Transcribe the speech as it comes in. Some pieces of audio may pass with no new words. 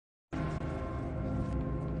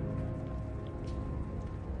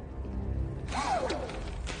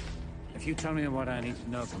If you tell me what I need to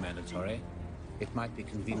know, Commendatory, it might be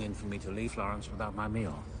convenient for me to leave Florence without my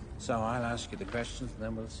meal. So I'll ask you the questions, and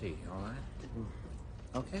then we'll see, all right?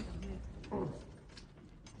 Okay?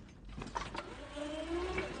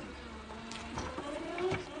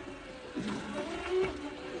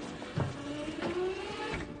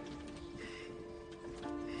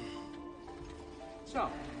 So.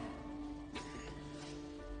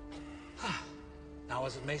 Now,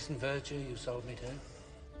 was it Mason Verger you sold me to?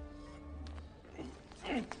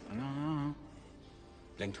 No.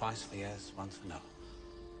 Blink twice for yes, once for no.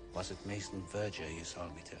 Was it Mason Verger you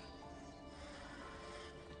sold me to?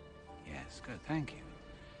 Yes, good, thank you.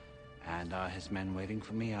 And are his men waiting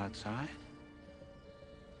for me outside?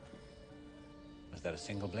 Was that a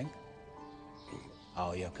single blink?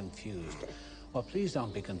 Oh, you're confused. Well, please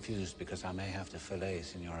don't be confused, because I may have to fillet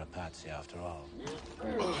signora Pazzi after all.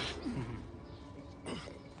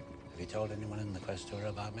 Have you told anyone in the questura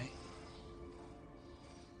about me?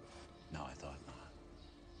 No, I thought not.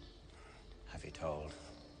 Have you told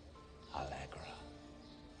Allegra?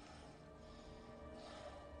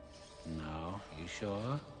 No, you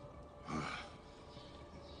sure?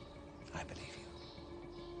 I believe you.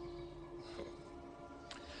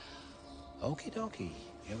 Okey-dokey,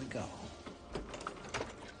 here we go.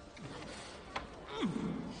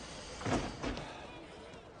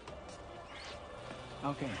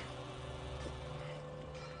 Okay.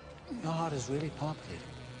 Your heart is really palpitating.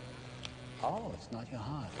 Oh, it's not your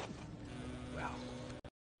heart. Well,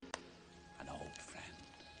 an old friend.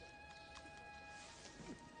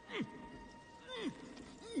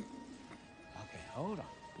 Okay, hold on.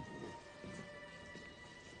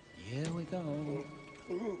 Here we go.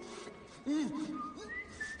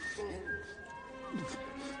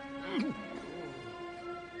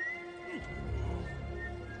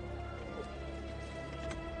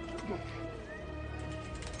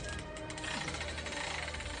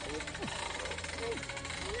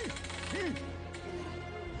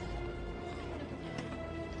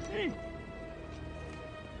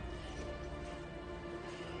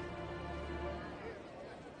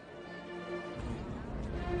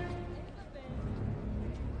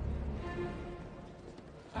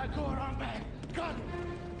 Go around back. Cut him.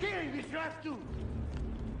 Kill him if you have to.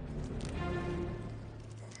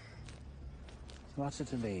 So what's it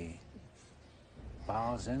to be?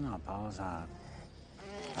 Bowels in or bowels out?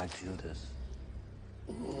 Like Judas.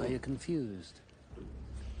 Are you confused?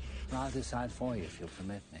 Well, I'll decide for you if you'll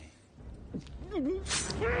permit me.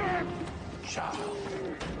 Ciao.